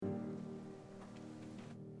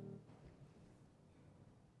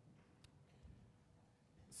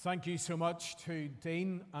Thank you so much to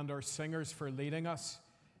Dean and our singers for leading us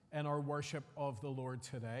in our worship of the Lord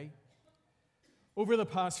today. Over the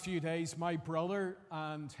past few days, my brother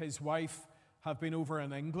and his wife have been over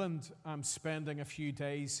in England, spending a few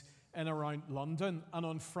days in around London. And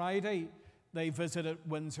on Friday, they visited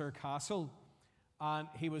Windsor Castle. And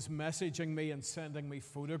he was messaging me and sending me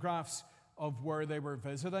photographs of where they were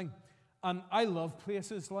visiting. And I love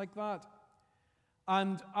places like that.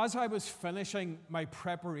 And as I was finishing my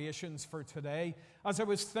preparations for today, as I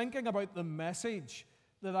was thinking about the message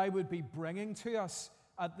that I would be bringing to us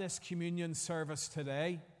at this communion service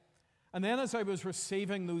today, and then as I was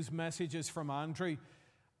receiving those messages from Andrew,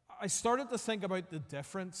 I started to think about the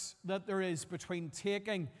difference that there is between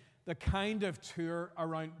taking the kind of tour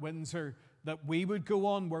around Windsor that we would go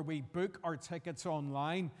on, where we book our tickets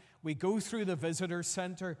online, we go through the visitor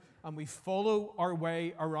centre, and we follow our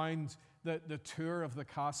way around the tour of the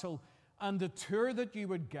castle, and the tour that you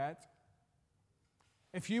would get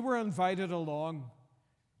if you were invited along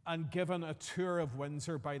and given a tour of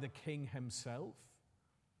Windsor by the King himself.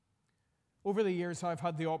 Over the years, I've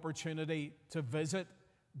had the opportunity to visit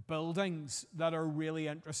buildings that are really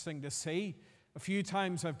interesting to see. A few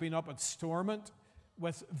times I've been up at Stormont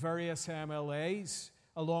with various MLAs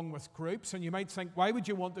along with groups, and you might think, why would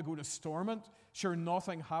you want to go to Stormont? Sure,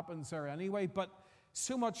 nothing happens there anyway, but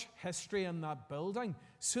so much history in that building,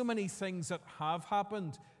 so many things that have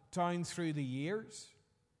happened down through the years.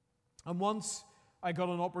 And once I got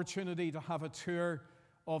an opportunity to have a tour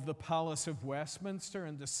of the Palace of Westminster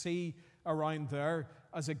and to see around there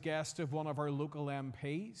as a guest of one of our local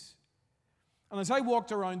MPs. And as I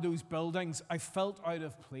walked around those buildings, I felt out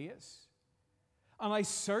of place. And I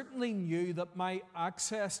certainly knew that my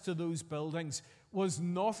access to those buildings was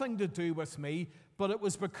nothing to do with me, but it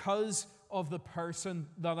was because of the person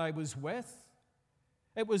that I was with.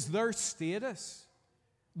 It was their status,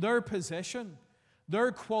 their position,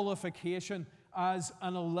 their qualification as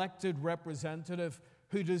an elected representative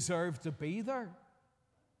who deserved to be there.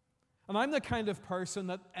 And I'm the kind of person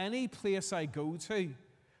that any place I go to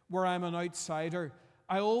where I'm an outsider,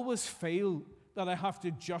 I always feel that I have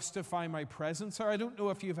to justify my presence there. I don't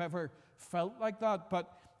know if you've ever felt like that, but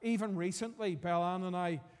even recently, Bellan and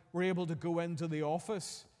I were able to go into the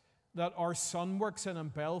office that our son works in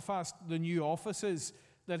Belfast, the new offices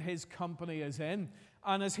that his company is in.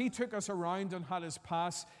 And as he took us around and had his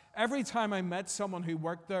pass, every time I met someone who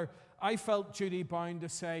worked there, I felt duty bound to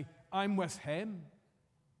say, I'm with him.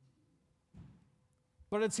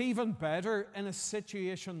 But it's even better in a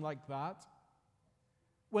situation like that,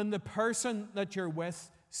 when the person that you're with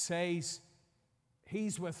says,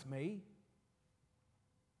 he's with me.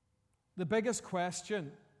 The biggest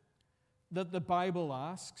question that the Bible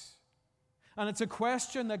asks, and it's a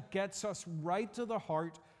question that gets us right to the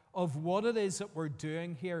heart of what it is that we're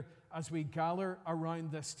doing here as we gather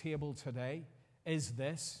around this table today, is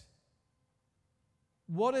this: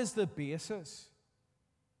 what is the basis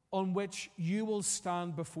on which you will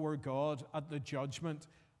stand before God at the judgment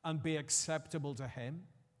and be acceptable to Him?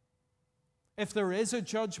 If there is a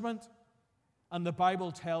judgment, and the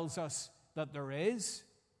Bible tells us that there is,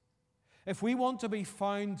 if we want to be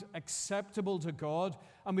found acceptable to God,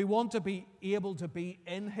 and we want to be able to be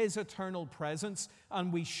in His eternal presence,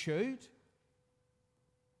 and we should,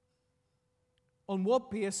 on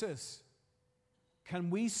what basis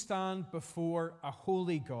can we stand before a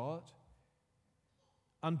holy God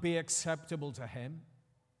and be acceptable to Him?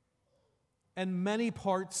 In many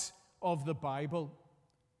parts of the Bible,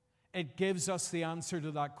 it gives us the answer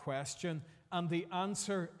to that question, and the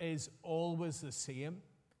answer is always the same.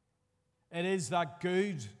 It is that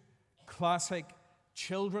good, classic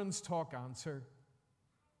children's talk answer.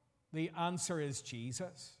 The answer is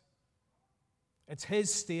Jesus. It's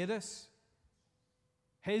His status,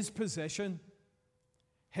 His position,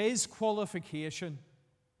 His qualification.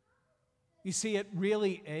 You see, it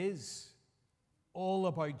really is all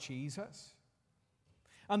about Jesus.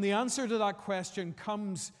 And the answer to that question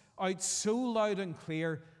comes out so loud and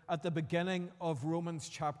clear at the beginning of Romans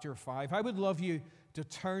chapter 5. I would love you to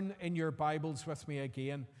turn in your Bibles with me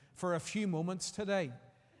again for a few moments today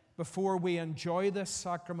before we enjoy this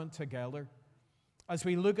sacrament together, as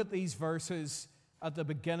we look at these verses at the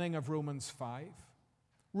beginning of Romans 5.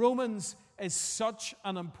 Romans is such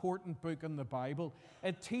an important book in the Bible.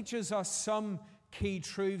 It teaches us some key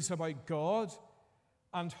truths about God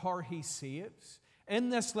and how He saves. In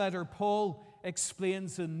this letter, Paul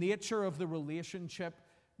explains the nature of the relationship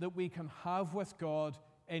that we can have with God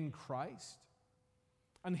in Christ.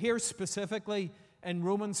 And here specifically in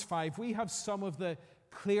Romans 5, we have some of the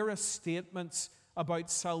clearest statements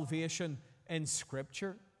about salvation in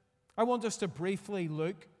Scripture. I want us to briefly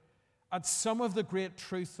look at some of the great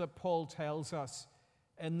truth that Paul tells us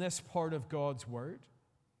in this part of God's Word.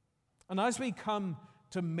 And as we come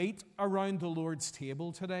to meet around the Lord's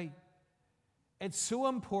table today, it's so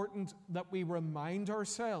important that we remind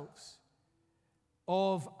ourselves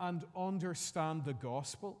of and understand the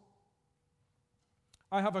gospel.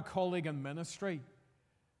 I have a colleague in ministry,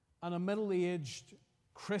 and a middle-aged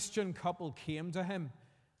Christian couple came to him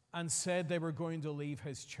and said they were going to leave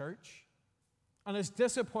his church. And as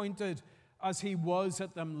disappointed as he was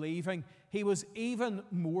at them leaving, he was even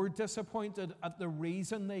more disappointed at the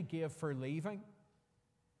reason they gave for leaving.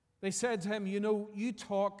 They said to him, "You know, you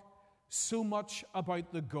talk so much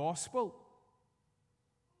about the gospel,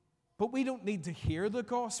 but we don't need to hear the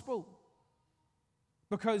gospel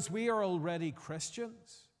because we are already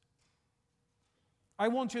Christians." I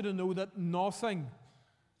want you to know that nothing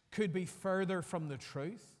could be further from the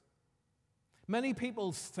truth. Many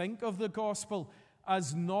people think of the gospel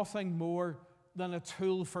as nothing more than a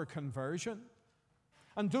tool for conversion.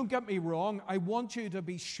 And don't get me wrong, I want you to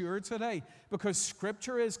be sure today, because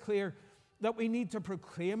Scripture is clear that we need to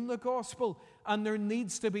proclaim the gospel, and there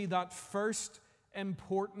needs to be that first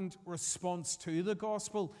important response to the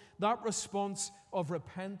gospel, that response of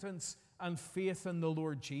repentance and faith in the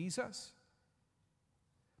Lord Jesus.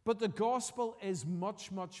 But the gospel is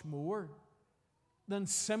much, much more than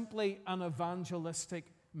simply an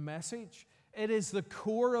evangelistic message. It is the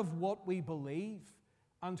core of what we believe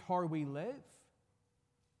and how we live.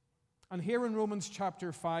 And here in Romans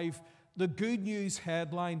chapter 5, the good news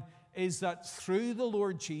headline is that through the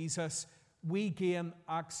Lord Jesus, we gain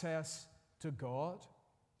access to God.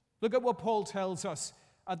 Look at what Paul tells us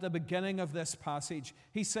at the beginning of this passage.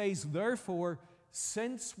 He says, "Therefore,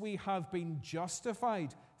 since we have been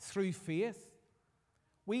justified through faith,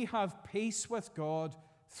 we have peace with God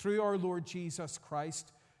through our Lord Jesus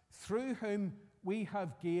Christ, through whom we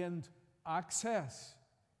have gained access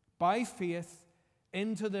by faith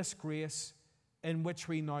into this grace in which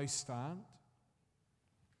we now stand."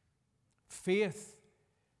 Faith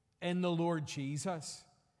in the Lord Jesus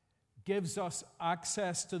gives us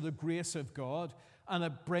access to the grace of God, and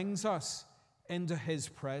it brings us into His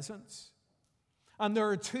presence. And there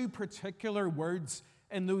are two particular words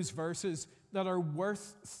in those verses that are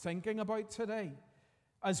worth thinking about today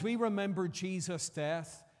as we remember Jesus'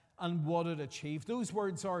 death and what it achieved. Those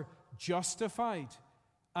words are justified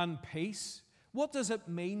and peace. What does it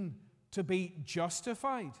mean to be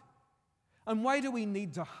justified? And why do we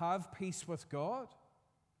need to have peace with God?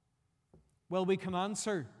 Well, we can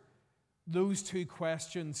answer those two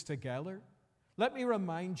questions together. Let me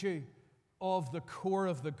remind you of the core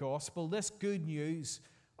of the gospel, this good news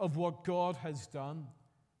of what God has done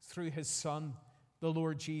through His Son, the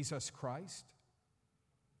Lord Jesus Christ.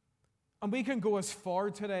 And we can go as far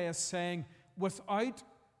today as saying, without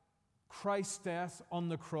Christ's death on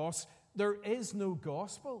the cross, there is no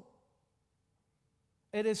gospel.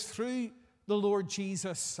 It is through the Lord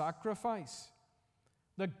Jesus' sacrifice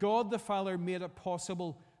that God the Father made it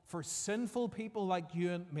possible for sinful people like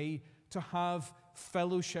you and me to have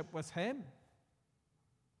fellowship with Him.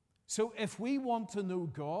 So if we want to know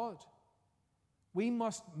God, we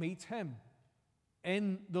must meet Him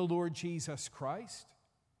in the Lord Jesus Christ.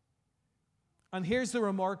 And here's the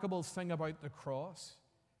remarkable thing about the cross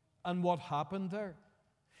and what happened there.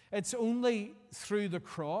 It's only through the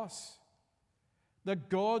cross that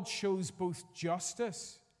God shows both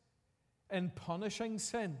justice in punishing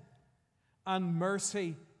sin and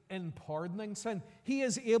mercy in pardoning sin. He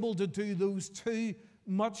is able to do those two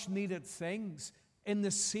much needed things in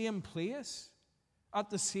the same place at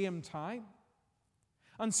the same time.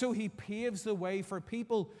 And so He paves the way for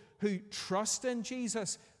people who trust in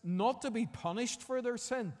Jesus not to be punished for their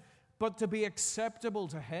sin, but to be acceptable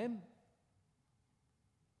to Him.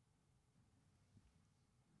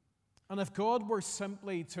 And if God were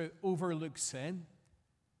simply to overlook sin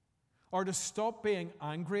or to stop being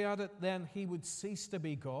angry at it, then He would cease to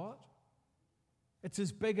be God. It's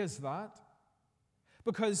as big as that.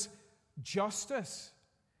 Because justice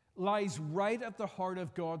lies right at the heart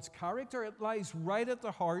of God's character. It lies right at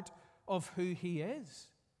the heart of who He is.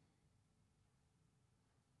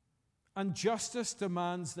 And justice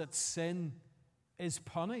demands that sin is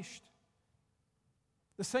punished.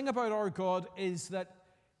 The thing about our God is that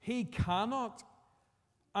He cannot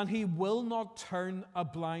and He will not turn a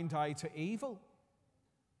blind eye to evil.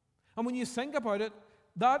 And when you think about it,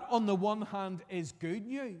 that on the one hand is good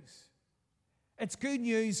news. It's good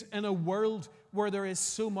news in a world where there is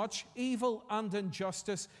so much evil and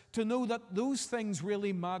injustice to know that those things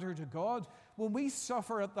really matter to God. When we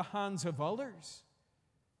suffer at the hands of others,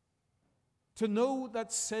 To know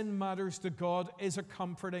that sin matters to God is a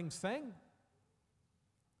comforting thing.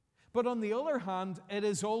 But on the other hand, it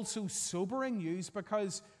is also sobering news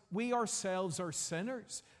because we ourselves are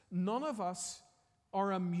sinners. None of us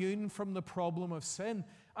are immune from the problem of sin.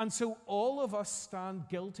 And so all of us stand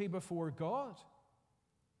guilty before God.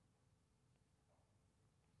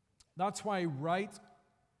 That's why right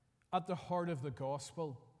at the heart of the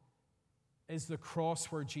gospel is the cross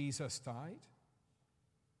where Jesus died.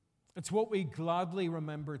 It's what we gladly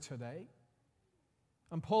remember today.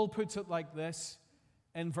 And Paul puts it like this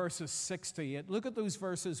in verses 6 to 8. Look at those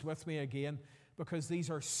verses with me again, because these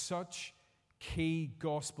are such key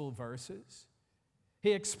gospel verses.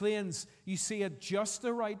 He explains, you see, at just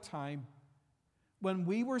the right time, when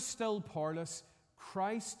we were still powerless,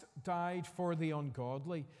 Christ died for the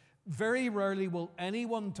ungodly. Very rarely will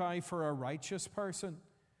anyone die for a righteous person,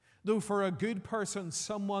 though for a good person,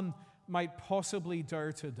 someone might possibly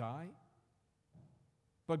dare to die.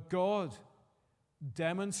 But God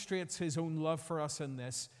demonstrates his own love for us in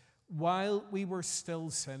this: while we were still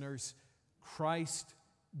sinners, Christ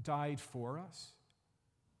died for us.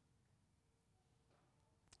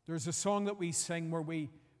 There's a song that we sing where we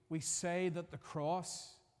say that the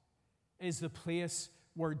cross is the place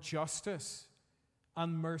where justice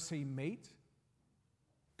and mercy meet.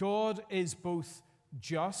 God is both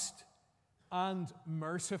just and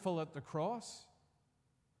merciful at the cross.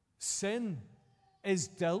 Sin is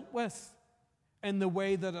dealt with in the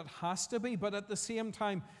way that it has to be, but at the same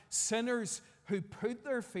time, sinners who put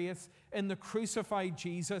their faith in the crucified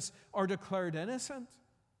Jesus are declared innocent.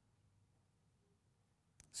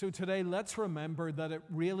 So today, let's remember that it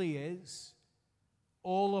really is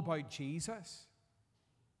all about Jesus.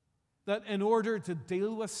 That in order to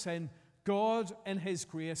deal with sin, God, in his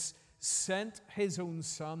grace, sent his own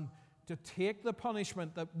Son to take the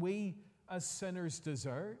punishment that we as sinners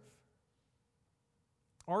deserve.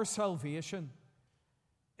 Our salvation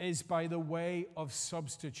is by the way of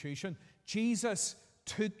substitution. Jesus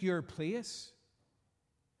took your place.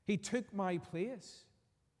 He took my place.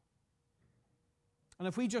 And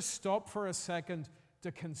if we just stop for a second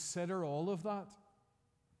to consider all of that,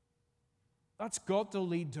 that's got to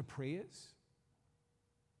lead to praise.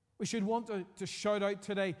 We should want to shout out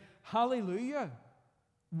today, hallelujah,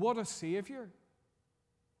 what a Savior.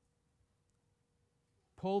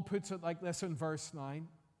 Paul puts it like this in verse 9.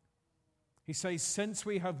 He says, since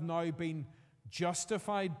we have now been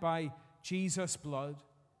justified by Jesus' blood,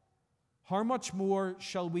 how much more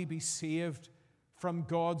shall we be saved from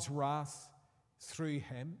God's wrath through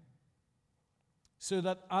him? So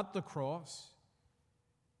that at the cross,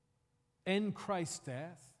 in Christ's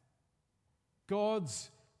death,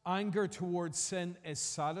 God's anger towards sin is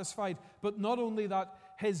satisfied. But not only that,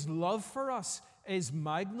 his love for us is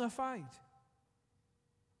magnified.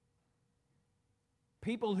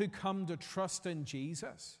 People who come to trust in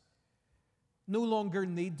Jesus no longer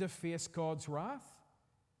need to face God's wrath.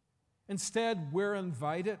 Instead, we're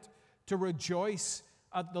invited to rejoice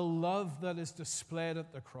at the love that is displayed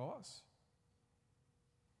at the cross.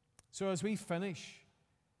 So as we finish,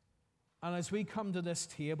 and as we come to this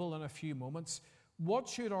table in a few moments, what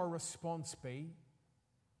should our response be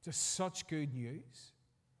to such good news?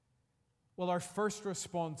 Well, our first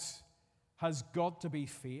response has got to be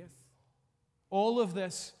faith. All of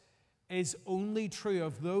this is only true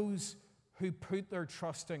of those who put their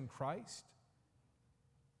trust in Christ.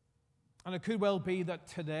 And it could well be that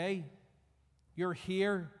today you're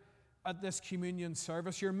here at this communion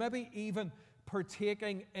service. You're maybe even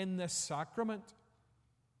partaking in this sacrament.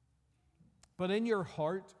 But in your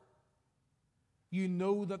heart, you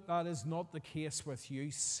know that that is not the case with you.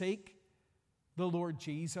 Seek the Lord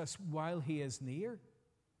Jesus while he is near.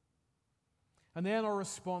 And then our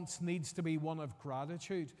response needs to be one of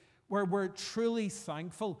gratitude, where we're truly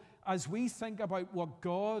thankful as we think about what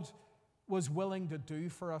God was willing to do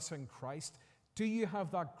for us in Christ. Do you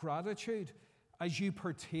have that gratitude as you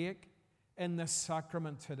partake in this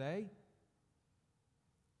sacrament today?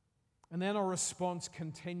 And then our response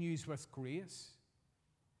continues with grace.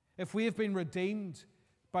 If we have been redeemed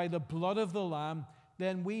by the blood of the Lamb,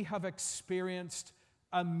 then we have experienced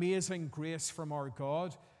amazing grace from our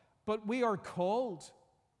God. But we are called,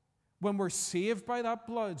 when we're saved by that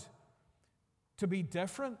blood, to be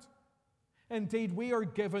different. Indeed, we are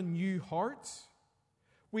given new hearts.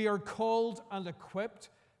 We are called and equipped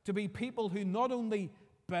to be people who not only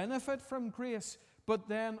benefit from grace, but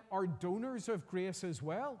then are donors of grace as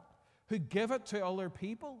well, who give it to other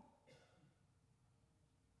people.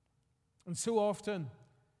 And so often,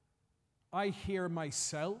 I hear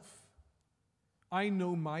myself, I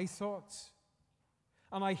know my thoughts,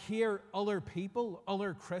 and I hear other people,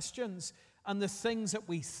 other Christians, and the things that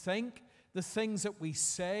we think, the things that we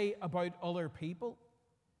say about other people.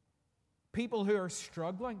 People who are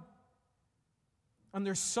struggling. And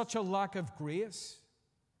there's such a lack of grace,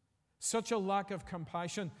 such a lack of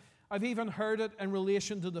compassion. I've even heard it in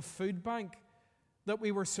relation to the food bank that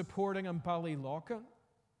we were supporting in Ballyloughlin.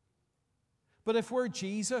 But if we're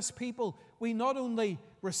Jesus people, we not only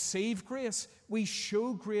receive grace, we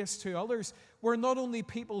show grace to others. We're not only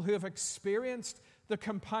people who have experienced the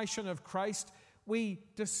compassion of Christ, we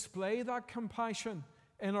display that compassion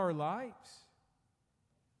in our lives.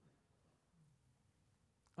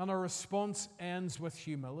 And our response ends with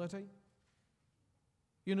humility.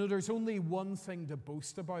 You know, there's only one thing to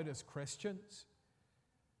boast about as Christians.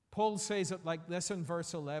 Paul says it like this in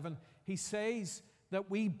verse 11. He says that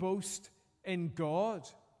we boast in God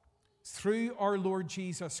through our Lord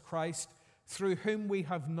Jesus Christ, through whom we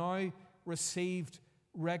have now received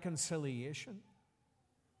reconciliation.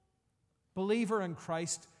 Believer in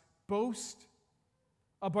Christ, boast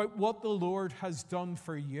about what the Lord has done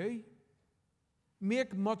for you.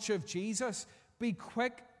 Make much of Jesus. Be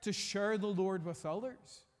quick to share the Lord with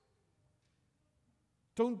others.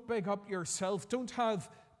 Don't big up yourself. Don't have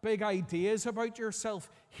big ideas about yourself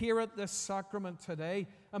here at this sacrament today,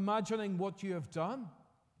 imagining what you have done.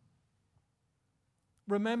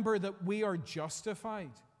 Remember that we are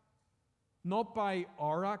justified, not by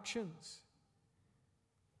our actions,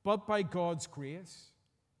 but by God's grace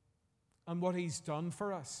and what He's done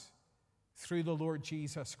for us through the Lord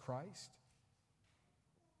Jesus Christ.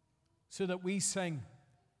 So that we sing,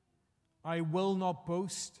 I will not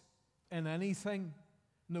boast in anything,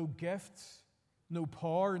 no gifts, no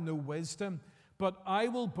power, no wisdom, but I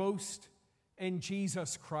will boast in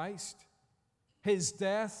Jesus Christ, His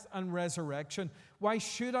death and resurrection. Why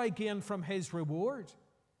should I gain from His reward?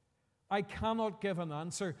 I cannot give an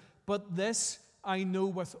answer, but this I know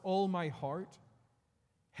with all my heart.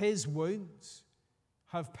 His wounds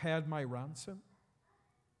have paid my ransom.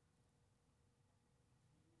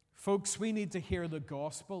 Folks, we need to hear the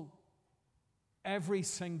gospel every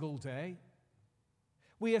single day.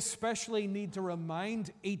 We especially need to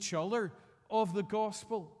remind each other of the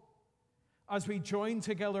gospel as we join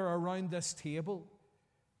together around this table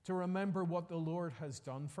to remember what the Lord has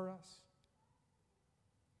done for us.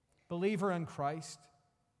 Believer in Christ,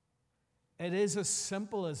 it is as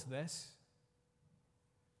simple as this.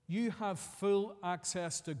 You have full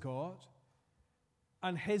access to God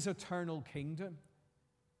and His eternal kingdom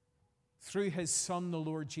through His Son, the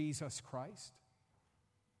Lord Jesus Christ.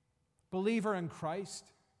 Believer in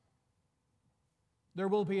Christ, there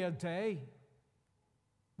will be a day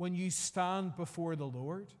when you stand before the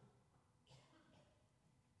Lord.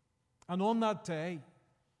 And on that day,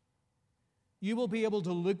 you will be able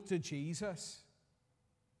to look to Jesus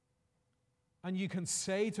and you can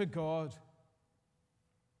say to God,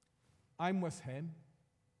 I'm with Him.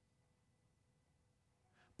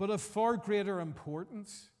 But of far greater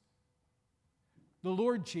importance, the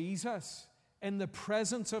Lord Jesus, in the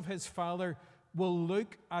presence of His Father, will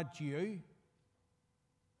look at you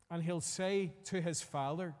and He'll say to His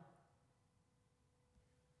Father,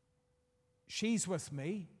 she's with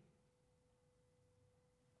me.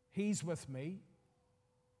 He's with me.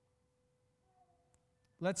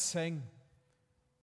 Let's sing.